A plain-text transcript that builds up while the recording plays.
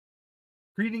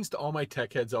Greetings to all my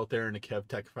tech heads out there in the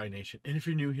KevTechify Nation, and if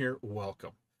you're new here,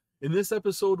 welcome. In this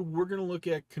episode, we're going to look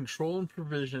at control and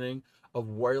provisioning of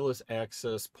wireless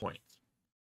access points.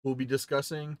 We'll be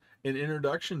discussing an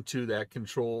introduction to that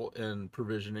control and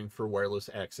provisioning for wireless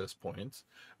access points,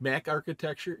 MAC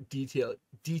architecture, DTLS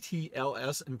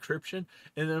encryption,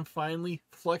 and then finally,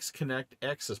 FlexConnect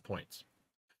access points.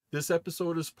 This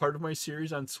episode is part of my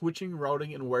series on switching,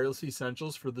 routing, and wireless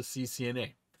essentials for the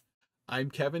CCNA.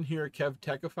 I'm Kevin here at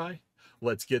KevTechify.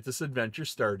 Let's get this adventure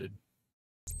started.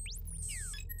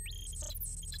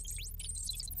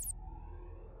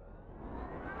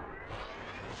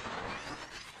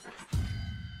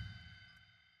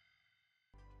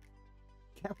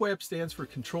 CAPWAP stands for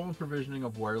Control and Provisioning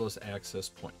of Wireless Access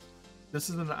Points. This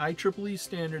is an IEEE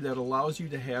standard that allows you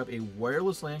to have a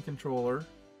wireless LAN controller,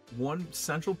 one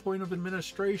central point of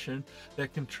administration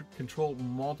that can control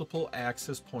multiple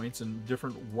access points in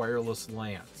different wireless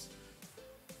LANs.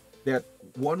 That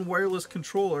one wireless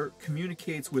controller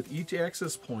communicates with each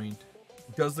access point,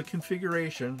 does the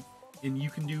configuration, and you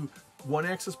can do one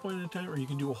access point at a time, or you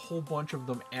can do a whole bunch of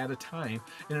them at a time.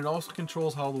 And it also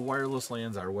controls how the wireless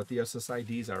LANs are, what the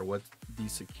SSIDs are, what the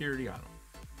security on them.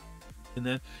 And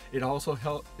then it also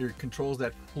controls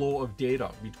that flow of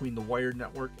data between the wired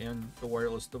network and the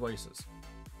wireless devices.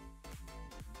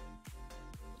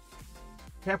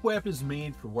 CAPWAP is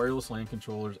made for wireless LAN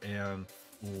controllers and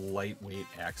lightweight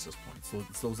access points. So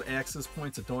it's those access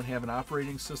points that don't have an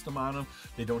operating system on them,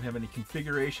 they don't have any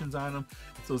configurations on them.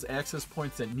 It's those access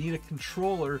points that need a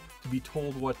controller to be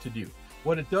told what to do.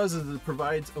 What it does is it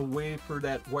provides a way for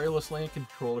that wireless LAN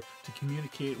controller to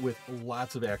communicate with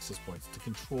lots of access points, to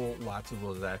control lots of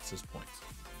those access points.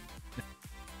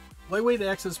 Lightweight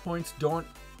access points don't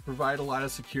provide a lot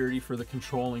of security for the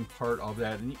controlling part of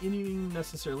that, and even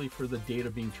necessarily for the data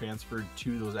being transferred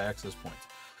to those access points.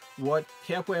 What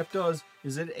CAPWAP does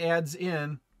is it adds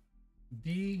in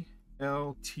DTLS,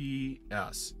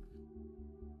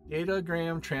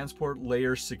 Datagram Transport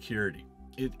Layer Security.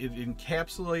 It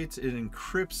encapsulates, it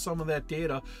encrypts some of that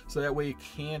data so that way it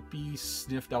can't be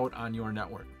sniffed out on your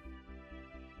network.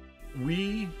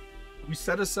 We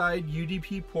set aside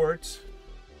UDP ports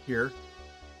here,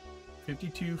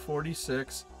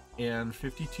 5246 and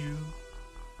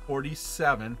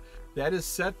 5247. That is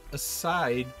set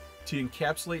aside to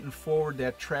encapsulate and forward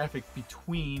that traffic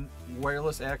between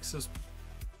wireless access,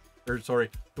 the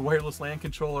wireless LAN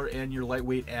controller and your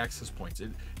lightweight access points.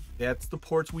 That's the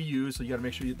ports we use, so you got to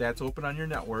make sure that's open on your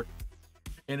network.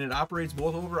 And it operates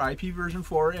both over IP version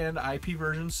 4 and IP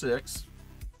version 6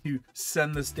 to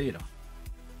send this data.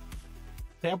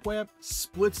 CAPWAP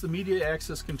splits the media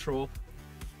access control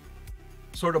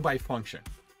sort of by function.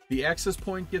 The access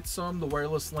point gets some, the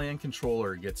wireless LAN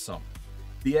controller gets some.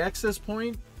 The access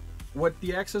point, what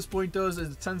the access point does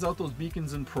is it sends out those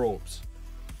beacons and probes.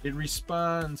 It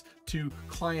responds to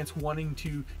clients wanting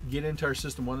to get into our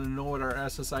system, wanting to know what our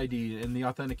SSID and the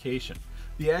authentication.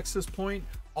 The access point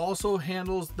also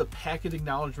handles the packet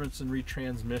acknowledgments and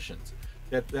retransmissions.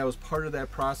 That was part of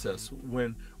that process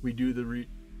when we do the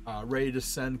ready to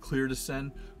send, clear to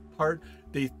send part.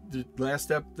 The last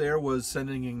step there was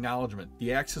sending acknowledgement.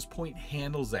 The access point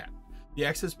handles that. The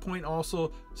access point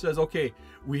also says, okay,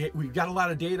 we've got a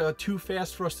lot of data, too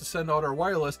fast for us to send out our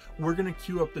wireless. We're going to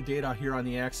queue up the data here on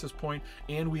the access point,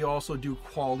 and we also do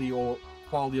quality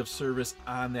of service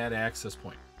on that access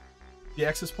point. The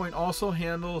access point also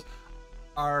handles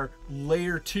our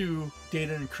layer 2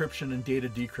 data encryption and data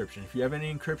decryption. If you have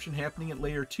any encryption happening at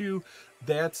layer 2,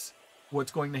 that's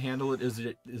what's going to handle it, is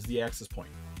the access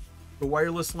point. The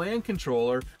wireless LAN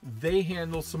controller, they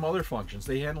handle some other functions.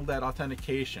 They handle that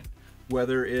authentication,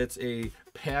 whether it's a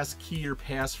pass key or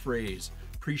passphrase,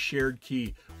 pre-shared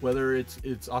key, whether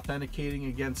it's authenticating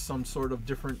against some sort of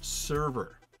different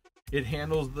server. It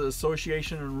handles the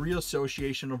association and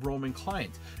reassociation of roaming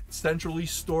clients. Centrally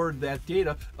stored that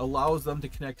data allows them to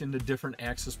connect into different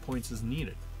access points as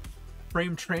needed.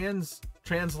 Frame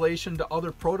translation to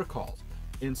other protocols.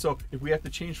 And so if we have to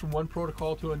change from one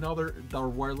protocol to another, our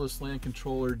wireless LAN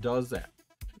controller does that.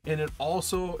 And it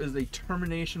also is a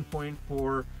termination point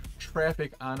for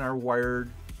traffic on our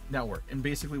wired network. And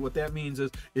basically what that means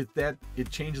is that it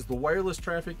changes the wireless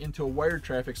traffic into a wired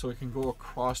traffic so it can go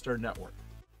across our network.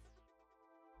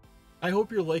 I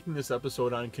hope you're liking this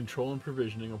episode on control and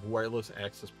provisioning of wireless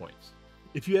access points.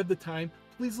 If you have the time,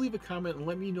 please leave a comment and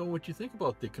let me know what you think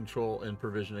about the control and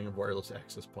provisioning of wireless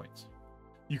access points.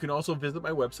 You can also visit my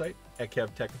website at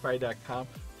KevTechify.com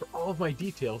for all of my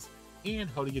details and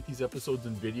how to get these episodes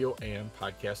in video and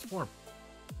podcast form.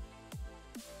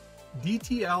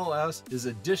 DTLS is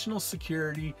additional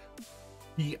security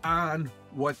beyond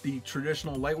what the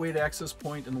traditional lightweight access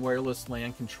point and wireless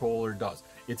LAN controller does.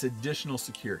 It's additional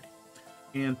security.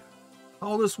 And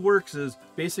how this works is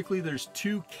basically there's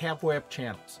two CAPWAP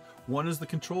channels. One is the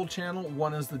control channel,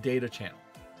 one is the data channel.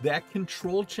 That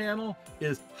control channel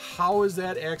is how is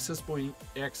that access point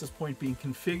being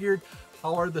configured?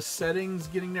 How are the settings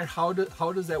getting there? How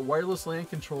does that wireless LAN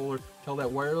controller tell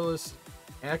that wireless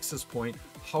access point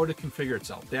how to configure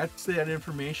itself? That's that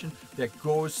information that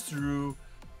goes through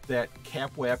that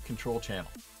CAPWAP control channel.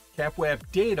 CAPWAP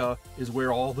data is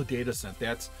where all the data sent.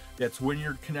 That's when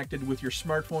you're connected with your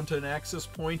smartphone to an access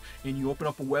point and you open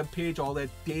up a web page, all that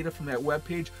data from that web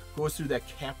page goes through that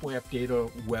CAPWAP data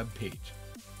web page.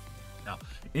 Now,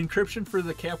 encryption for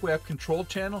the CAPWAP control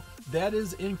channel, that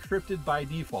is encrypted by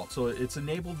default. So it's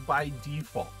enabled by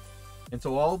default. And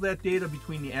so all that data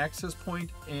between the access point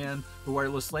and the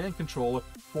wireless LAN controller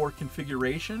for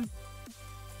configuration,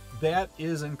 that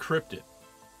is encrypted.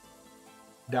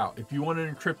 Now, if you want to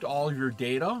encrypt all of your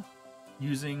data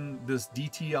using this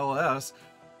DTLS,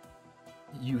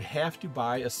 you have to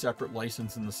buy a separate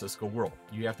license in the Cisco world.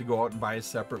 You have to go out and buy a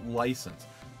separate license.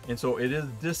 And so it is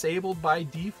disabled by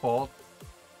default.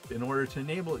 In order to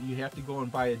enable it, you have to go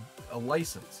and buy a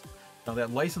license. Now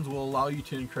that license will allow you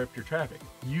to encrypt your traffic.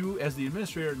 You as the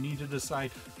administrator need to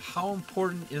decide how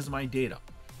important is my data?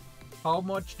 How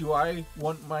much do I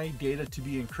want my data to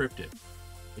be encrypted?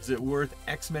 Is it worth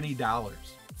X many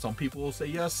dollars? Some people will say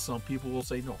yes, some people will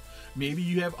say no. Maybe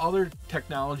you have other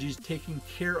technologies taking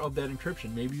care of that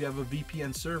encryption. Maybe you have a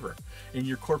VPN server and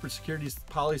your corporate security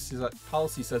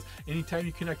policy says anytime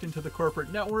you connect into the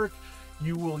corporate network,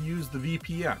 you will use the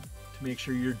VPN to make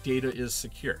sure your data is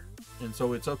secure. And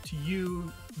so it's up to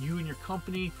you and your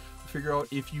company to figure out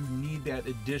if you need that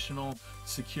additional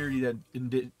security, that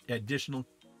additional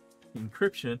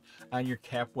encryption on your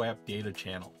CAPWAP data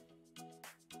channel.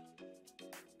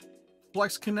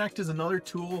 FlexConnect is another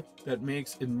tool that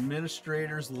makes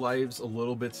administrators' lives a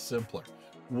little bit simpler.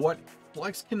 What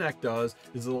FlexConnect does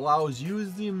is it allows you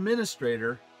as the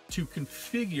administrator to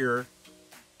configure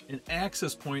an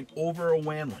access point over a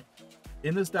WAN link.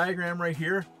 In this diagram right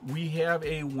here, we have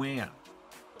a WAN.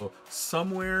 So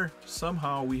somewhere,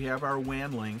 somehow, we have our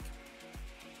WAN link,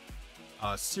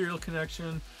 serial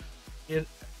connection. You're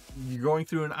going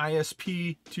through an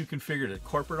ISP to configure it.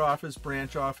 Corporate office,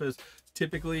 branch office.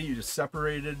 Typically, you're just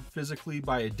separated physically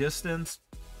by a distance.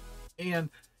 And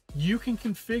you can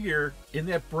configure in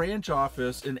that branch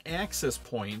office an access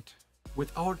point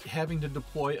without having to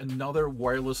deploy another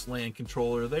wireless LAN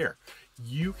controller there.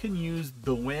 You can use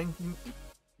the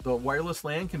wireless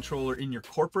LAN controller in your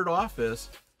corporate office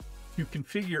to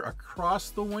configure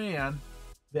across the WAN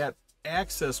that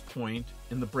access point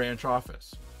in the branch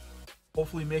office,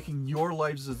 hopefully making your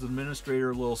lives as an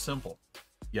administrator a little simple.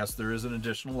 Yes, there is an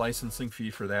additional licensing fee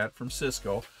for that from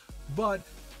Cisco, but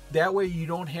that way you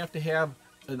don't have to have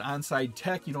an on-site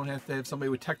tech. You don't have to have somebody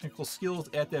with technical skills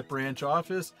at that branch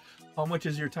office. How much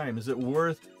is your time? Is it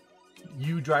worth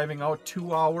you driving out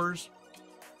 2 hours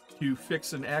to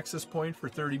fix an access point for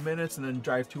 30 minutes and then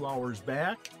drive 2 hours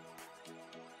back?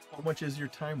 How much is your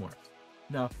time worth?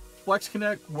 Now,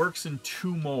 FlexConnect works in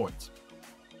two modes.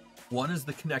 One is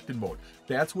the connected mode.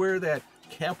 That's where that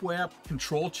CAPWAP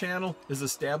control channel is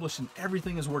established and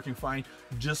everything is working fine,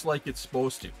 just like it's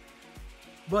supposed to.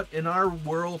 But in our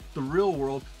world, the real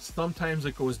world, sometimes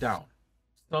it goes down.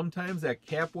 Sometimes that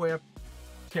CAPWAP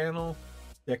channel,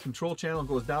 that control channel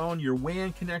goes down, your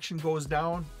WAN connection goes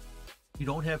down. You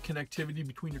don't have connectivity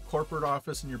between your corporate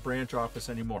office and your branch office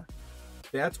anymore.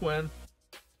 That's when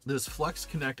this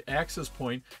FlexConnect access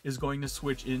point is going to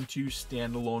switch into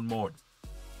standalone mode.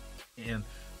 And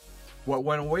what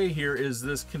went away here is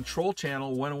this control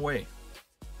channel went away.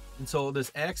 And so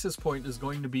this access point is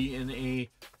going to be in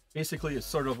basically a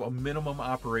sort of a minimum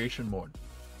operation mode.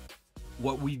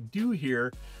 What we do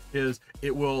here is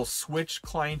it will switch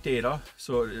client data.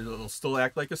 So it'll still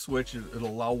act like a switch. It'll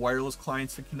allow wireless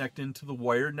clients to connect into the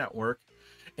wired network,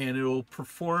 and it'll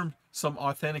perform some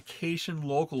authentication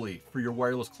locally for your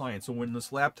wireless client. So when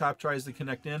this laptop tries to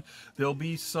connect in, there'll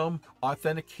be some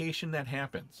authentication that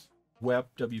happens. WEP,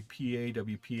 WPA,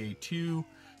 WPA2.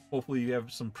 Hopefully you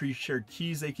have some pre-shared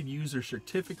keys they can use or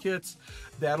certificates.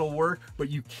 That'll work, but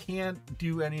you can't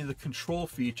do any of the control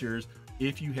features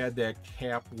if you had that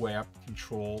CAPWAP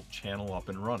control channel up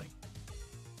and running.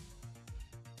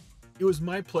 It was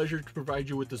my pleasure to provide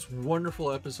you with this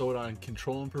wonderful episode on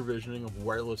control and provisioning of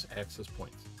wireless access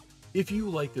points. If you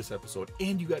like this episode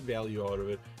and you got value out of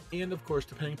it, and of course,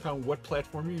 depending upon what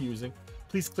platform you're using,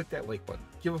 please click that like button,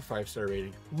 give a 5-star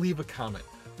rating, leave a comment.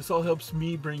 This all helps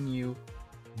me bring you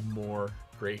more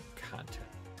great content.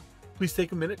 Please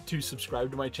take a minute to subscribe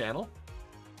to my channel.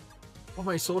 All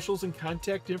my socials and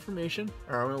contact information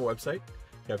are on my website,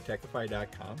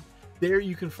 KevTechify.com. There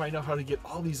you can find out how to get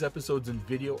all these episodes in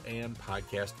video and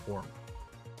podcast form.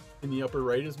 In the upper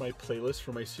right is my playlist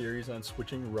for my series on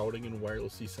switching, routing, and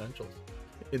wireless essentials.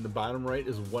 In the bottom right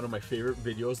is one of my favorite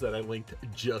videos that I linked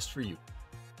just for you.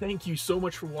 Thank you so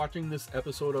much for watching this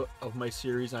episode of my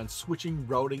series on switching,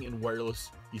 routing, and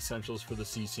wireless essentials for the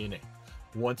CCNA.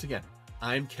 Once again,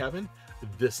 I'm Kevin.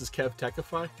 This is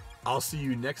KevTechify. I'll see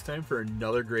you next time for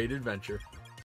another great adventure.